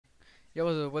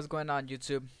Yo, what's going on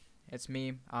YouTube? It's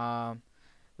me,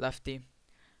 Lefty,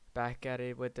 back at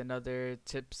it with another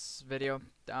tips video.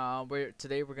 I'm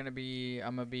gonna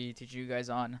be teaching you guys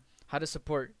on how to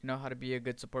support, how to be a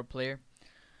good support player.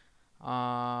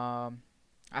 I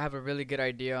have a really good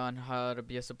idea on how to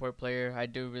be a support player. I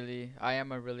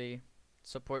am a really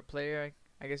support player,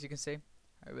 I guess you can say.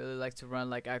 I really like to run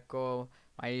like Echo,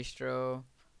 Maestro,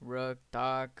 Rook,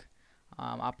 Doc,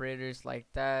 operators like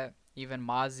that, even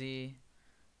Mozzie.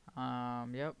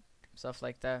 Yep, stuff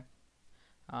like that.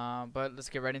 But let's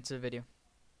get right into the video.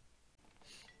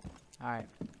 Alright,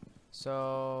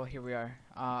 so here we are.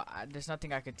 There's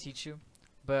nothing I could teach you,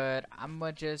 but I'm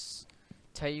gonna just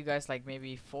tell you guys like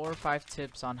maybe 4 or 5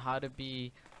 tips on how to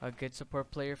be a good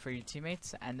support player for your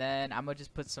teammates, and then I'm gonna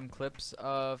just put some clips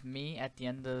of me at the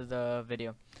end of the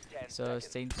video. So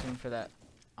stay tuned for that.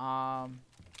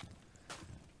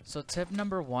 So tip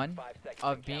number 1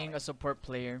 of being a support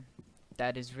player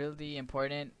that is really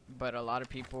important, but a lot of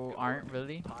people aren't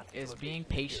really, is being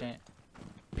patient.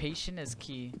 Patient is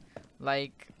key.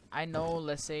 Like, I know,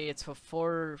 let's say it's a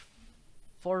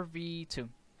 4v2.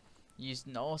 You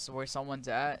know where someone's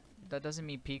at. That doesn't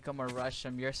mean peek them or rush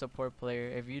them. You're a support player.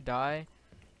 If you die,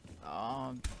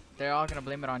 they're all gonna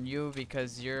blame it on you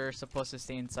because you're supposed to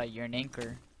stay inside. You're an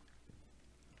anchor.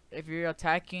 If you're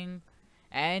attacking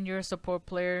and you're a support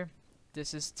player,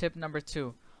 this is tip number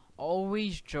 2.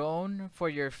 Always drone for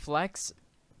your flex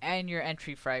and your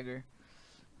entry fragger.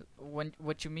 What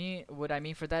I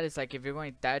mean for that is, like, if you're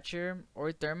going Thatcher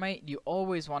or Thermite, you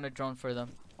always want to drone for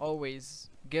them.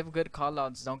 Always give good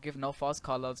callouts. Don't give no false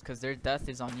callouts because their death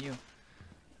is on you.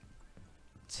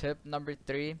 Tip number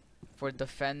 3 for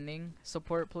defending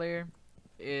support player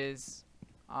is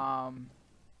what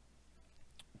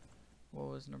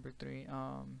was number 3?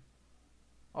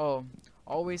 Oh,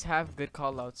 always have good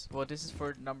callouts. Well, this is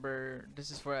for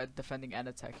defending and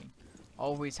attacking.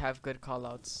 Always have good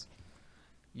callouts.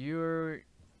 You're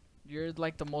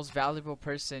like the most valuable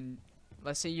person.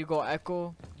 Let's say you go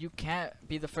Echo, you can't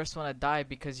be the first one to die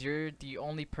because you're the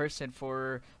only person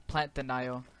for plant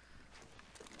denial.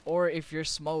 Or if you're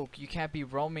smoke, you can't be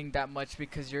roaming that much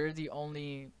because you're the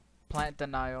only plant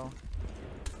denial.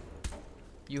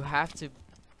 You have to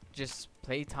just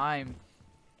play time.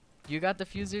 You got the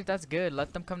fuser, that's good.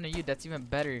 Let them come to you, that's even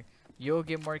better. You'll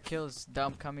get more kills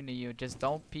dumb coming to you. Just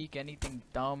don't peek anything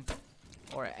dumb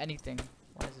or anything.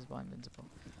 Why is this ball invincible?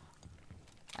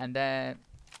 And then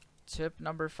tip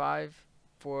number 5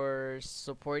 for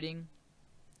supporting.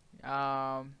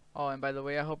 Oh, and by the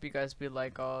way, I hope you guys be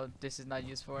like, oh, this is not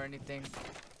useful or anything.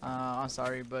 I'm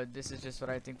sorry, but this is just what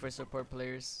I think for support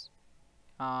players.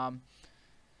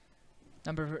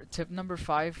 Tip number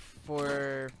 5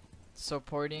 for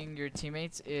supporting your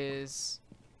teammates is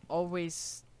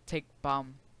always take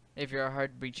bomb if you're a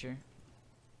hard breacher.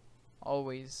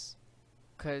 Always.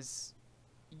 Cause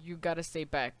you gotta stay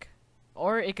back.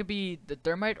 Or it could be the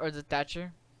Thermite or the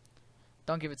Thatcher.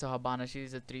 Don't give it to Habana,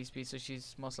 she's a 3-speed, so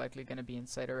she's most likely gonna be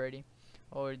inside already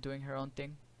or doing her own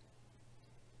thing.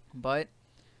 But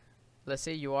let's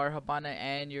say you are Habana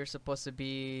and you're supposed to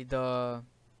be the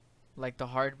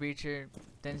hard breacher,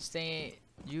 then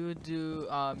you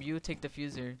take the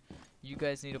fuser. You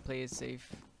guys need to play it safe.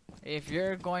 If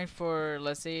you're going for,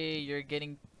 let's say you're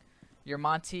getting your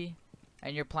Monty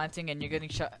and you're planting and you're getting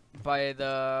shot by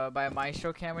a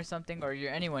Maestro cam or something, or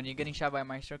you're getting shot by a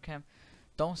Maestro cam,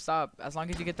 don't stop. As long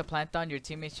as you get the plant down, your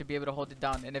teammates should be able to hold it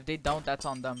down, and if they don't, that's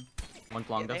on them. One's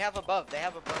long. They have above. They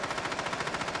have above.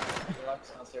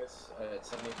 Downstairs,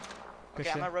 it's me. Okay,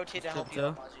 I'm gonna rotate to help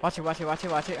you. Watch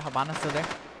it. Habana's still there.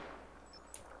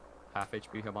 Half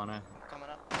HP Habana. Coming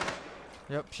up.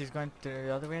 Yep, she's going to the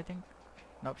other way, I think.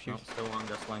 Nope, she's Still long,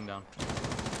 just laying down.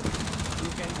 You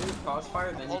can do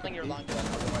crossfire, then Holding you your can long gun.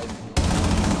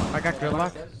 I got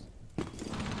gridlock.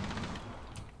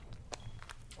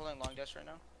 Holding long desk right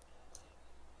now.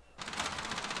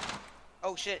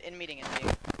 Oh shit! In meeting.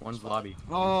 One's lobby.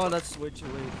 Oh, that's way too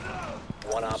late.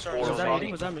 One op Sorry, 4 was that remaining.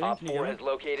 me? Was that me? Op Can you 4 get has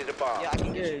located a bomb. Yeah, I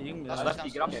can Yeah, get you. you can That's get what it.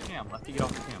 Lefty, get off your cam. Lefty, get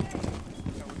off your cam.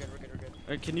 Okay, we're good.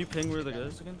 Alright, can you ping where the guy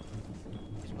is again?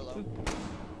 He's below.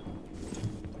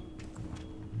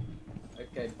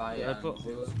 Okay, bye. Yeah, I put-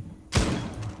 Zulu.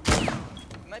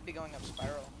 He might be going up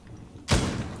spiral.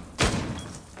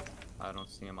 I don't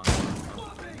see him on the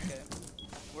Okay.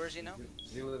 Where is he now?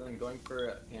 Zulu, then going for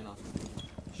a panel.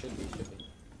 Should be.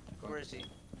 Going Where is he?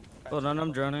 Hold on,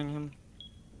 I'm drowning him.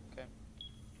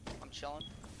 I'm chilling.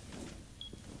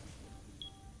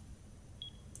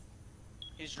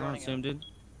 He's I don't droning see him, dude.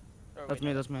 Oh, That's wait,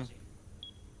 me, no, that's me. Ozzy.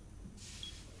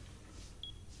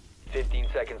 15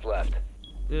 seconds left.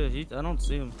 Yeah, I don't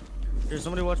see him. Here,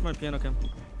 somebody watch my piano cam.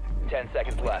 10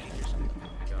 seconds left.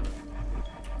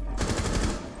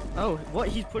 Oh, what?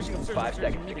 He's pushing upstairs. 5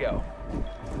 upstairs, seconds to meeting. go.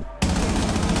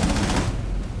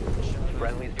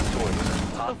 Friendly's victorious. What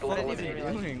the Hostiles fuck is he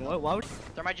eliminated. doing? Why would?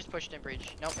 Thermite just pushed in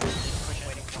breach. Nope, just pushing,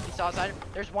 waiting. He's outside.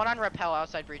 There's one on rappel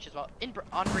outside breach as well.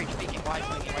 On breach, peeking, wide,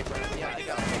 peeking, right side. Yeah, they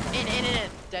go. In.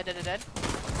 Dead.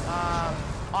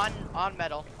 On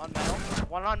metal.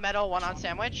 One on metal, one on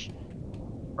sandwich.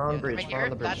 On Yeah, breach. right On here,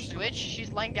 the that's breach. switch.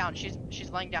 She's laying down. She's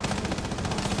laying down. Just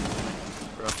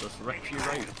right to your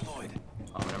right.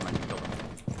 Oh, never mind. Killed him.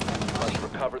 Must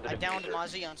recover the I downed diffuser.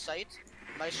 Mozzie on site.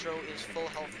 Maestro is full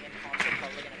health in console,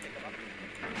 probably gonna pick him up.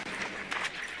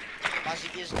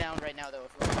 Mozzie is down right now though.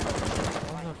 If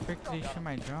Why the frick did he shoot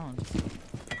my drone?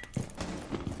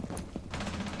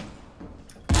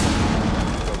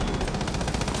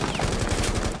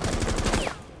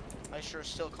 Maestro is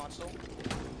still console.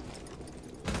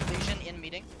 Legion in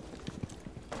meeting.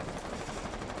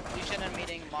 Legion in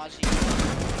meeting, Mozzie.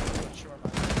 Sure,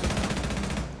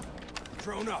 Mozzie.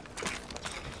 Drone up.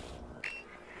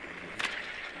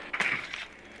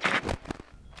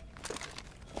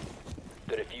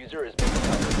 The diffuser has been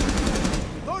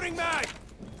recovered. Loading mag.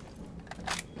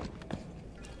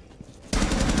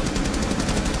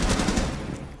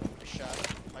 Good shot.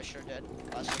 Maestro dead.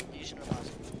 Last one, Legion or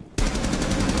Mozzie.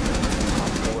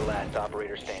 4 last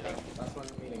operator standing. Last one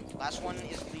meeting. Last one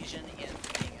is Legion in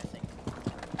meeting, I think.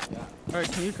 Yeah.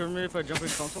 Alright, can you confirm me if I jump in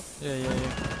console?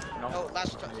 Yeah. Oh,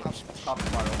 last top. Top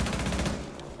spiral.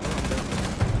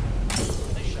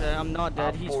 Nice shot. Yeah, I'm not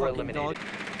dead. Op He's 4 fucking eliminated. dog.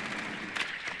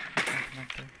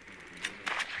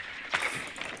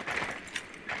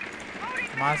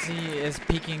 Mozzie is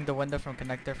peeking the window from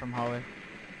connector from hallway.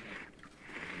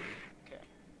 Okay.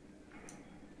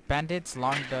 Bandits,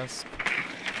 long dusk.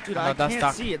 Dude, No, I that's can't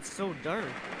doc. see. It's so dark.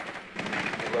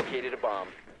 You located a bomb.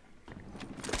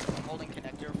 I'm holding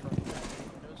connector from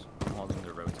windows. I'm holding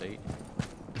to rotate.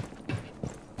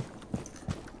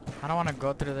 I don't want to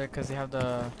go through there because they have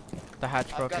the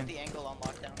hatch I've broken. got the angle on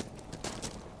lockdown.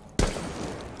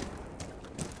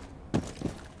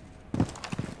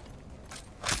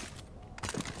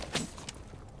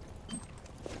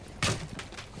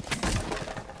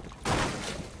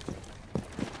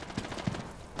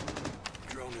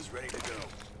 Drone is ready to go.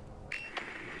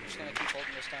 Just gonna keep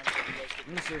holding this down so you guys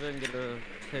Let me see if I can get a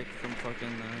pick from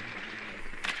fucking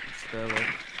Sparrow.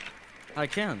 I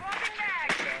can.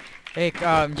 get shot.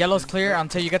 Hey, yellow's clear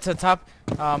until you get to the top.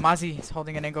 Mozzie is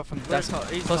holding an angle from the Where's desk. top?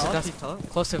 He's Close to top. desk. He's top.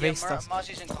 Close to Yeah, base desk.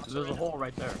 Mozzie's in console. There's a right hole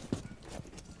right there.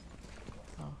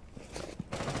 now.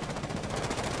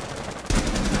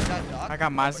 I got Doc. I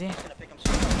got Mozzie. He's gonna pick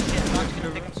himself up. Shit, Doc's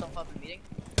gonna pick himself up in meeting.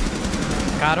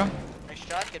 Got him. Nice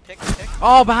shot, good pick, good pick.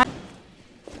 Oh, behind.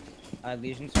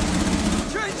 Legion's.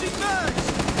 Changing mags.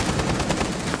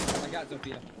 I got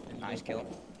Sophia. Nice kill.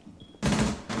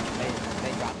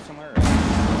 They dropped somewhere.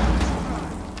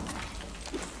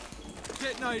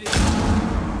 Detonating.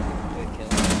 Good kill.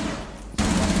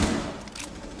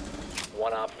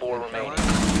 1 op 4 remaining.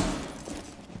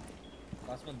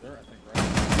 Last one dirt, I think, right?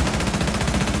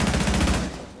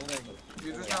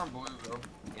 Users are on blue though.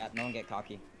 Yeah, no one get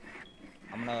cocky.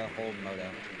 I'm gonna hold Moto.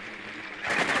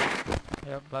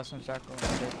 Yep, last one's Jackal.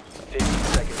 50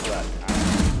 seconds left.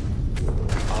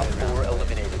 Op 4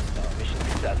 eliminated. Mission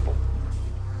successful.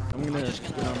 I'm gonna just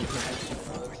get gonna- on the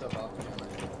Looks up balcony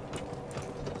already.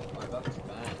 My balcony's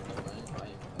banned,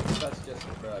 right? That's just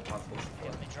for possible Yeah,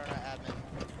 support. Matrona admin.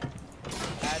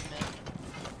 Admin.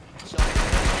 So,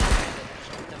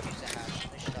 don't use the hash.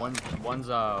 Nice shot. One's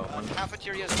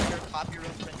Cafeteria's clear, copy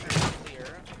room printer is clear.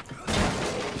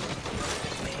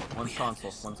 one's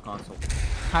console. One's console.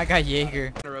 I got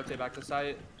Jaeger. Gonna rotate back to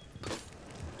site.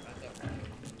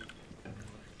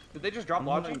 Did they just drop I'm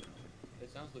logic? holding- It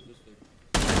sounds logistic.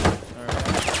 Alright.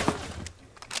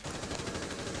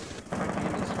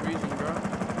 It's freezing, bro.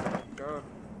 God.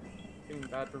 Getting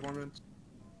bad performance.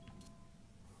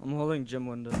 I'm holding gym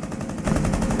window.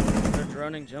 They're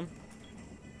droning gym.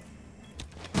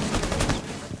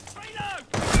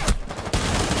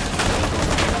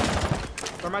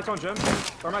 Thermite's on gym.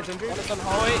 Thermite's injured. One is on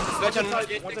hallway. Switch on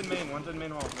One's in main. One's in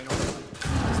main hall.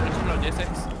 Switch on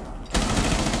logistics.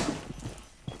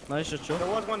 Nice, just chill. There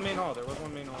was one main hall. There was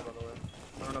one main hall, by the way.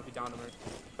 I don't know if he downed him or.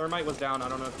 Thermite was down. I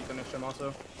don't know if he finished him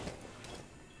also.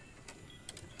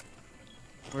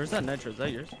 Where's that nitro? Is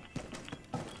that yours?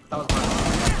 That was mine.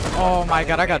 Oh my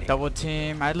god, I got double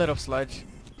team. I lit up sludge.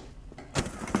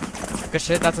 Good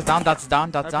shit, that's a down, that's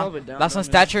down, that's I down. probably downed Last him, one's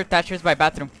yeah. Thatcher's by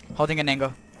bathroom, holding an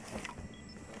angle.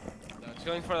 He's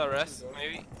going for the rest,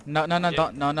 maybe. No, Yeah.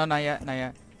 don't, no, not yet, not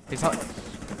yet. He's held.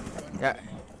 Yeah,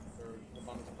 The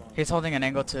bomb is gone. He's holding an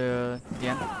angle to the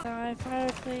end. Die, fire,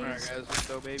 please. Alright guys, let's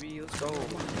go baby, let's go.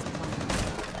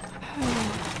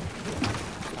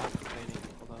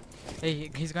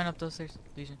 Hey, he's going up those stairs.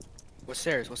 Legion. What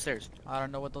stairs? What stairs? I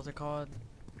don't know what those are called.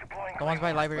 The ones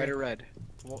by library. Red or red?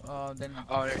 Then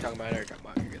Oh, you're talking about it. You're talking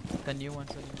about it. You're good. the new ones.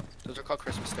 Those are called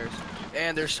Christmas stairs.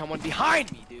 And there's someone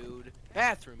behind me, dude.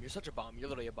 Bathroom. You're such a bomb. You're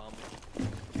literally a bomb.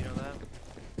 You know that?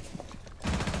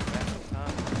 Bathroom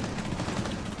top.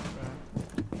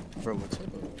 Bro, what's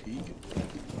up, peak?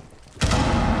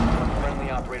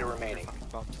 Friendly operator remaining.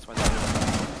 Well, that's why that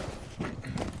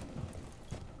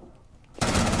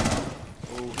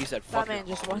Oh, he said fuck That man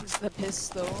just wants the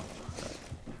pistol.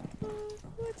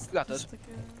 You got this.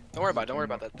 Don't worry about it. Don't worry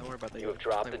about that. Don't worry about that. You have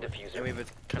dropped the diffuser. And we have a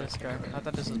kind This guy. I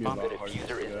thought this was Be a bomb. lot The harder diffuser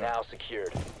to is do now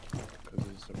secured. Cause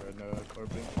it's a red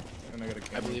carpet, and I got a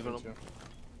camera. believe in him. too.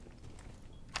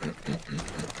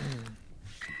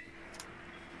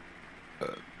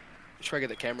 try to get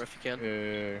the camera if you can.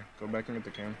 Yeah, go back and get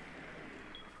the cam.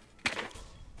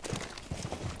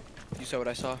 You saw what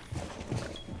I saw.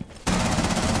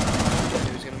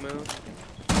 He's gonna move.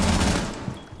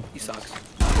 He sucks.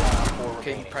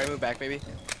 Okay, he probably move back maybe.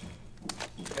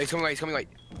 Hey, he's coming right. He's coming right.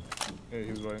 Yeah,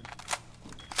 he's right.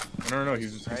 No,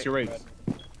 he's to your right.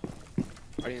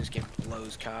 I think this game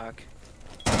blows cock.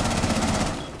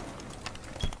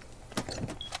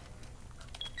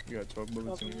 You got 12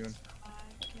 bullets in your gun.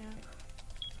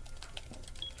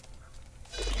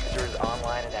 Diffuser is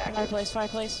online and active.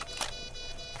 Fireplace.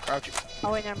 Crouch.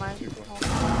 Oh wait, never mind.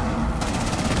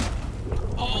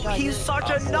 Oh, God, he's you're- such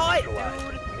a nut,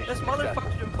 dude. This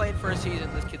motherfucker's been playing for a season.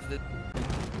 This kid's the.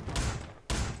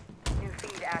 New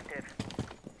feed active.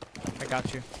 I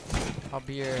got you. I'll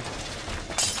be your.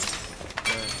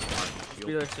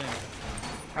 Be there soon.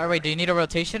 Alright, wait. Do you need a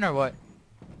rotation or what?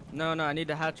 No, I need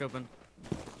the hatch open.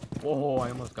 Whoa, I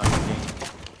almost got the game.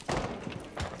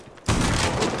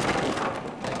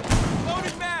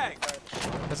 Loaded mag.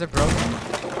 Is it broken?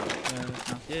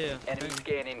 Yeah. Enemy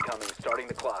scan incoming. Starting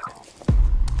the clock.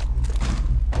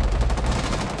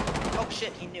 Oh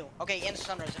shit, he knew. Okay, in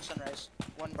sunrise.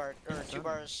 1 bar, or 2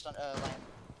 bars, land.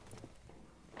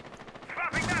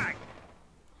 Dropping back.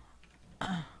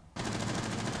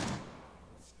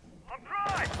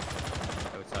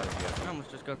 Outside of you. I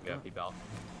almost just got Yeah, the. be bell.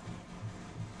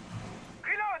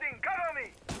 Reloading. Cover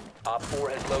me. Op 4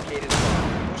 has located a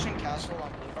bomb. Pushing castle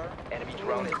on blue bar. Enemy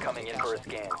drone is coming in for a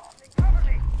scan. Cover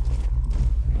me.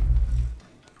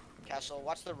 Castle,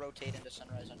 watch the rotate into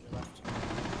sunrise on your left.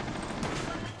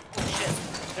 Oh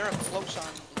shit, there are floats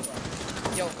on blue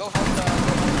bar. Yo, go help the.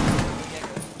 Yeah, go.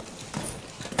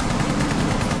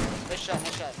 Nice shot.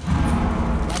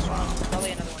 Last one,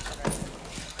 probably another one sunrise.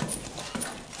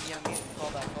 Yeah, me.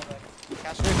 Fall back.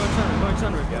 Castle. Hey, going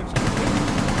sunrise.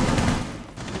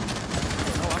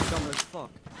 Oh, I'm dumb as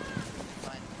fuck.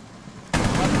 Fine.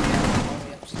 All the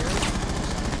way upstairs.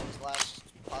 Sunrise last,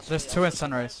 possibly There's 2 in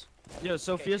sunrise. Yo,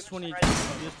 Sophia's 20. sunrise.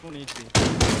 Sophia's 20 HP.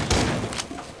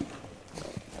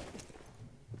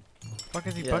 Fuck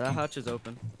is he Yeah, that bucking? hatch is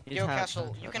open. He's Yo, hatched, castle,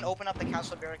 hatched, you I can know. open up the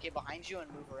castle barricade behind you and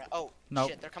move around. Oh, Nope.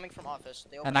 shit, they're coming from office.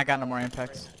 They And opened I up, got no more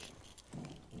impacts.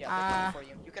 Yeah, they're coming for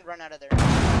you. You can run out of there.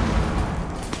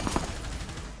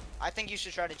 I think you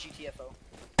should try to GTFO.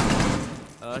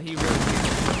 He really.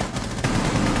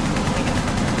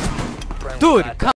 Friendly Dude, last come